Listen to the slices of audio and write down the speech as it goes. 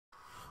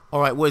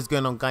Alright, what is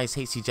going on guys?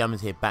 HC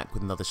Jammers here, back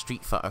with another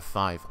Street Fighter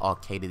 5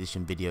 Arcade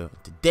Edition video.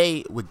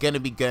 Today we're going to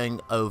be going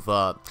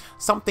over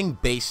something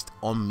based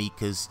on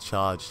Mika's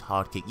charged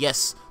hard kick.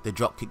 Yes, the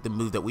drop kick, the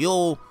move that we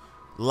all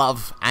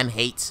love and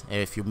hate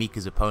if you're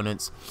Mika's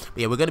opponents.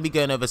 But yeah, we're going to be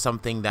going over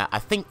something that I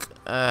think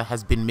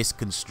has been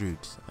misconstrued.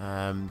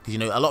 Because you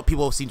know, a lot of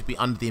people seem to be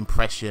under the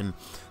impression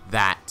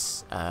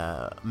that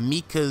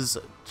Mika's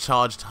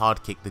charged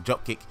hard kick, the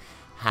drop kick,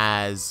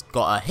 has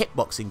got a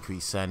hitbox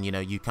increase, and you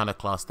know, you kind of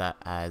class that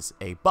as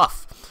a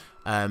buff.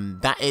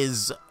 That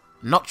is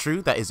not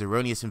true. That is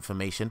erroneous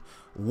information.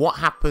 What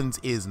happens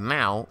is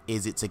now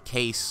is it's a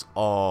case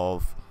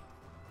of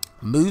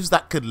moves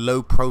that could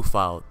low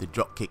profile the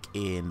dropkick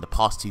in the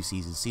past two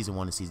seasons, season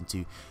 1 and season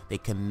 2, they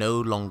can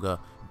no longer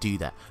do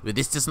that. But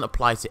this doesn't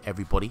apply to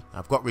everybody.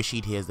 I've got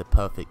Rashid here as the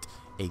perfect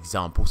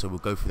example, so we'll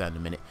go through that in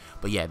a minute.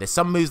 But yeah, there's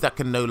some moves that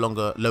can no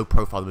longer low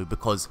profile the move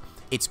because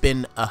it's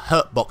been a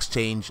hurtbox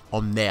change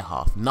on their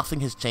half. Nothing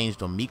has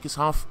changed on Mika's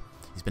half.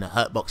 It's been a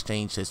hurtbox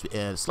change, so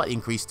it's slightly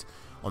increased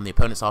on the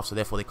opponent's half, so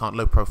therefore they can't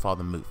low profile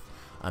the move.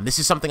 This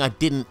is something I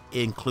didn't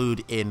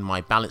include in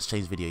my balance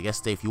change video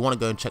yesterday. If you want to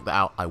go and check that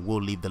out, I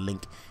will leave the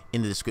link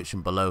in the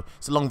description below.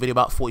 It's a long video,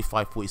 about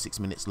 45-46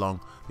 minutes long.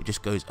 It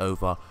just goes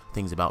over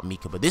things about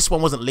Mika. But this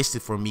one wasn't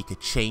listed for a Mika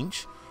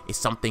change. It's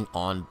something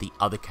on the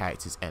other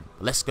character's end.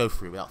 But let's go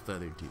through without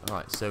further ado.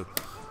 Alright, so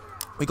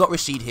we got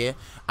Rashid here,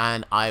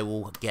 and I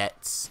will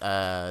get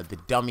the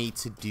dummy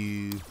to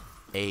do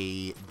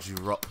a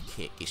drop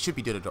kick. It should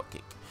be doing a drop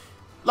kick.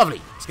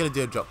 Lovely. It's going to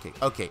do a drop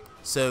kick. Okay,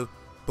 so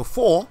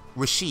before,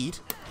 Rashid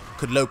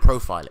could low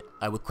profile it.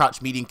 With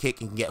crouch medium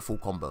kick and can get a full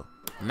combo.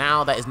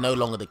 Now that is no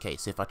longer the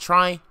case. If I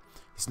try,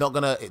 it's not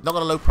gonna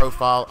low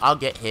profile. I'll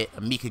get hit,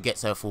 and Mika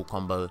gets her full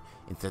combo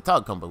into the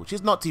target combo, which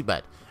is not too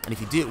bad. And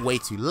if you do it way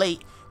too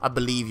late, I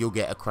believe you'll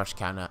get a crush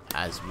counter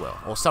as well,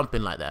 or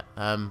something like that.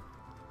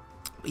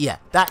 Yeah,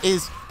 that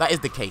is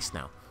the case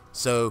now.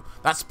 So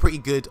that's pretty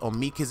good on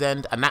Mika's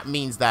end, and that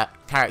means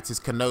that characters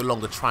can no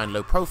longer try and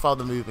low profile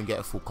the move and get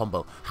a full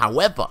combo.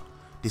 However,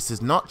 this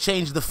does not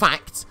change the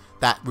fact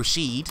that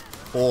Rashid,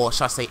 or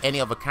shall I say any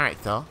other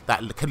character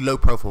that can low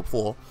profile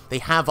before, they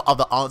have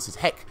other answers.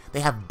 Heck, they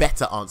have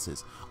better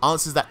answers.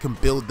 Answers that can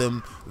build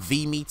them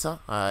V meter.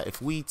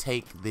 If we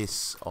take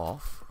this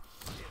off,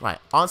 right,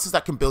 answers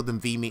that can build them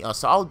V meter.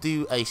 So I'll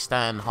do a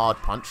stand hard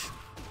punch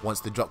once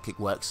the drop kick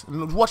works.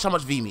 And watch how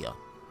much V meter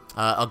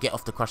I'll get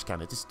off the crush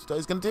counter. This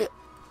is going to do it.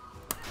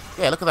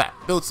 Yeah, look at that.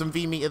 Build some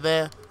V meter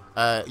there.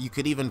 You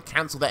could even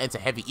cancel that into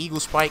heavy eagle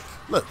spike.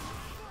 Look.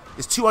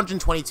 It's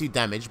 222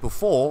 damage.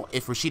 Before,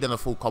 if Rashid on a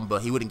full combo,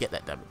 he wouldn't get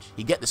that damage.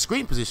 He'd get the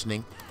screen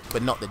positioning,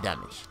 but not the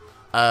damage.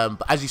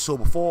 But as you saw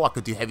before, I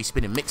could do heavy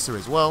spinning mixer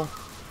as well.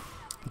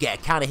 Get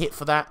a counter hit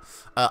for that.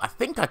 I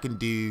think I can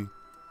do...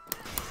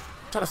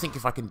 I'm trying to think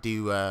if I can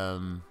do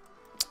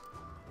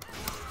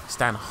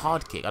stand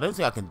hard kick. I don't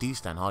think I can do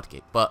stand hard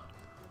kick, but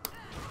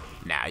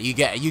nah, you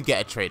get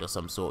a trade of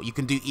some sort. You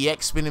can do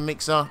EX spinning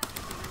mixer.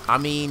 I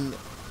mean,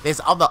 there's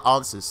other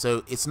answers,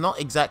 so it's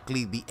not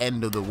exactly the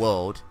end of the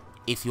world.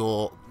 If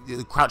your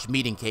crouch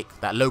medium kick,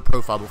 that low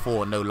profile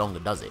before, no longer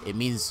does it. It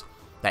means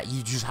that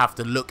you just have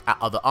to look at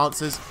other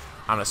answers.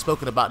 And I've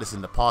spoken about this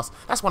in the past.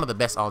 That's one of the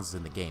best answers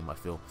in the game, I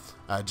feel.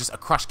 Just a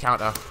crush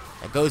counter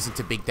that goes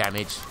into big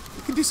damage.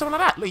 You can do something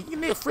like that. Look, you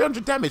can get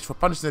 300 damage for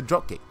punishing a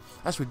drop kick.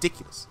 That's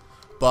ridiculous.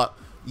 But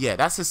yeah,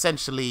 that's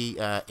essentially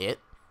it.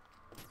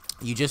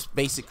 You just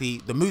basically,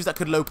 the moves that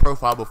could low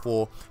profile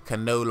before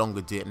can no longer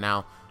do it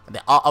now. And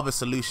there are other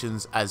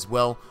solutions as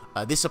well.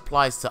 This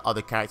applies to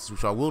other characters,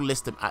 which I will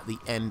list them at the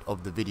end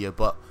of the video.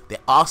 But there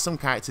are some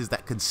characters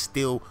that can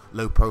still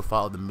low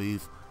profile the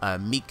move.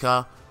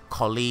 Mika,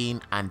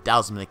 Kolin, and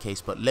Dhalsim in the case.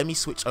 But let me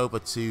switch over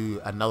to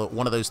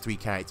one of those three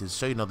characters,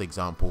 show you another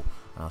example,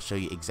 and I'll show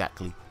you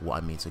exactly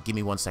what I mean. So give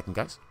me 1 second,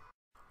 guys.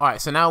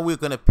 Alright, so now we're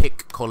going to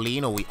pick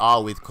Kolin, or we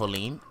are with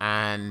Kolin.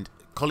 And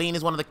Kolin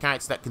is one of the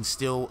characters that can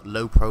still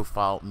low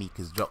profile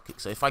Mika's dropkick.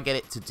 So if I get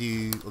it to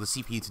do, or the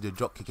CPU to do a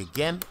dropkick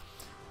again,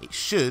 it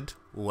should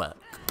work.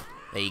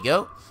 There you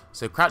go.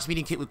 So crouch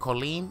medium kick with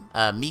Kolin,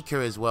 Mika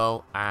as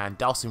well, and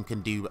Dhalsim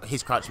can do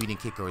his crouch medium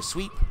kick or a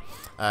sweep.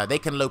 They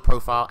can low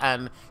profile,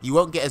 and you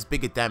won't get as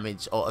big a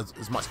damage or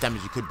as much damage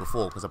as you could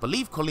before, because I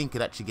believe Kolin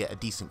could actually get a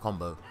decent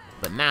combo.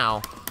 But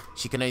now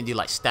she can only do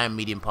like stand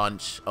medium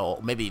punch, or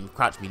maybe even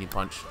crouch medium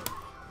punch,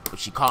 but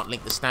she can't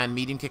link the stand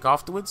medium kick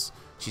afterwards.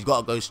 She's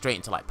got to go straight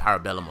into like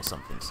parabellum or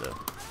something, so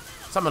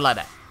something like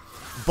that.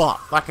 But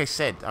like I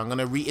said, I'm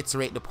gonna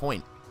reiterate the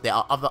point. There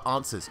are other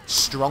answers,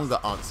 stronger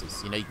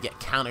answers. You know, you can get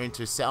counter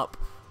into a setup.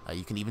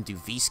 You can even do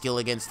V-skill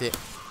against it.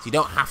 So you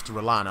don't have to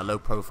rely on a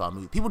low-profile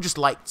move. People just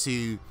like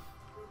to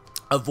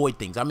avoid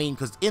things. I mean,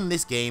 because in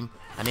this game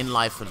and in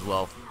life as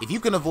well, if you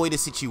can avoid a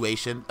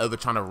situation over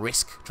trying to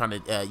risk,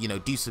 trying to, you know,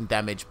 do some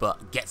damage but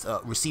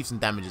receive some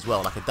damage as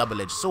well, like a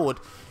double-edged sword,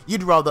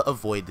 you'd rather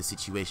avoid the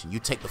situation. You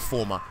take the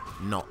former,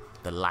 not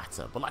the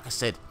latter. But like I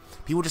said,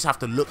 people just have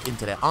to look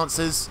into their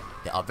answers.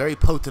 There are very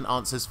potent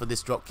answers for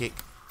this dropkick.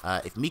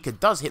 If Mika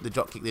does hit the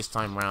dropkick this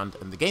time round,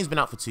 and the game's been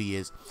out for 2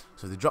 years,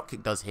 so if the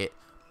dropkick does hit,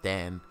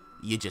 then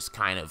you just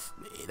kind of,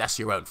 that's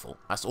your own fault.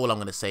 That's all I'm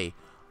going to say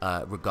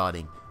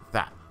regarding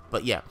that.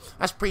 But yeah,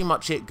 that's pretty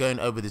much it going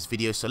over this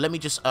video. So let me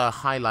just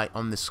highlight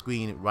on the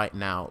screen right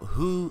now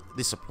who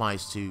this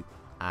applies to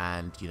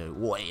and, you know,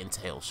 what it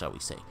entails, shall we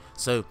say.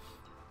 So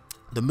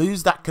the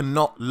moves that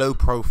cannot low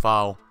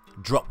profile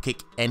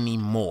dropkick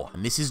anymore,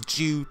 and this is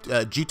due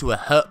to a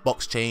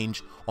hurtbox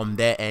change on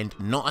their end,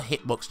 not a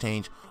hitbox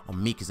change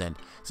on Mika's end.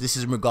 So this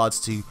is in regards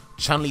to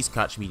Chun-Li's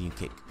crouch medium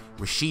kick,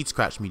 Rashid's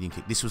crouch medium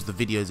kick, this was the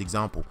video's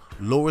example,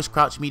 Laura's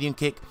crouch medium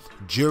kick,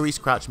 Juri's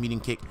crouch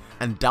medium kick,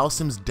 and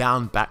Dhalsim's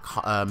down back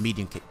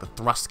medium kick, the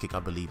thrust kick I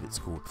believe it's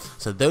called.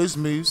 So those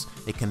moves,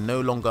 they can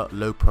no longer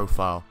low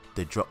profile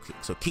the drop kick.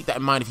 So keep that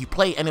in mind. If you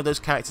play any of those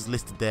characters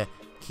listed there,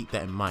 keep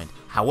that in mind.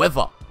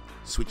 However,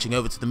 switching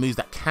over to the moves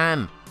that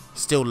can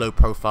still low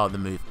profile the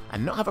move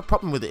and not have a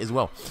problem with it as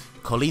well.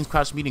 Kolin's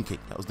crouch medium kick,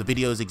 that was the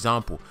video's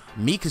example.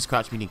 Mika's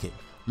crouch medium kick,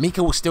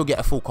 Mika will still get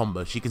a full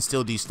combo. She can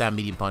still do stand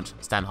medium punch,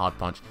 stand hard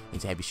punch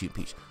into heavy shoot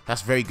peach.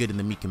 That's very good in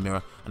the Mika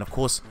mirror. And of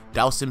course,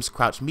 Dhalsim's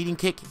crouch medium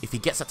kick, if he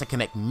gets that to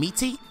connect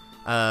meaty,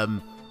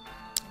 that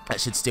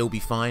should still be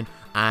fine.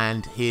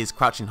 And his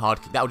crouching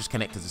hard kick, that will just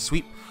connect as a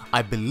sweep.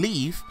 I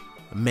believe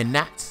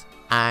Menat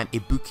and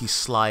Ibuki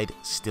slide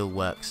still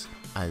works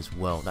as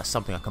well. That's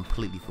something I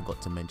completely forgot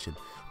to mention.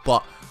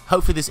 But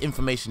hopefully this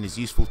information is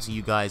useful to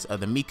you guys.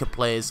 The Mika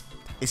players,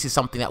 this is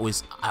something that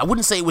was, I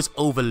wouldn't say it was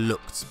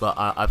overlooked, but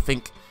I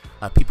think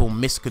people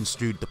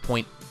misconstrued the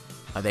point.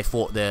 They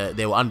thought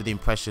they were under the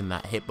impression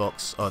that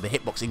hitbox, or the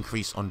hitbox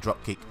increase on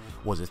dropkick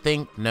was a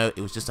thing. No, it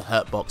was just a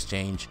hurtbox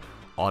change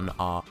on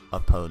our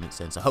opponent's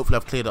end. So hopefully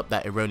I've cleared up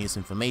that erroneous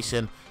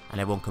information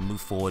and everyone can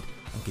move forward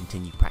and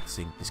continue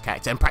practicing this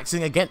character and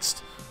practicing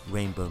against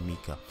Rainbow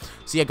Mika.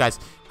 So yeah guys,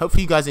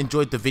 hopefully you guys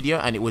enjoyed the video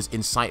and it was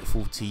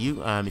insightful to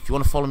you. If you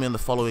want to follow me on the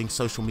following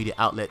social media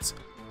outlets,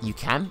 you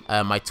can.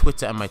 My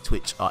Twitter and my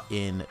Twitch are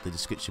in the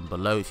description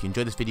below. If you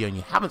enjoyed this video and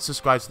you haven't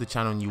subscribed to the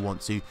channel and you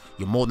want to,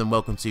 you're more than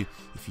welcome to.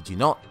 If you do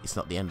not, it's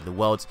not the end of the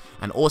world.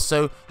 And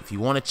also, if you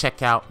want to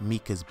check out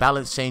Mika's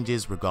balance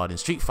changes regarding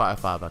Street Fighter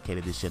 5 Arcade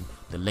Edition,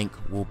 the link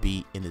will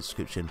be in the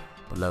description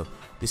below.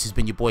 This has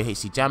been your boy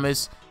HC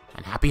Jammers,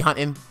 and happy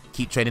hunting.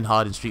 Keep training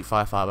hard in Street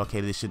Fighter 5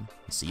 Arcade Edition,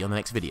 and see you on the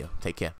next video. Take care.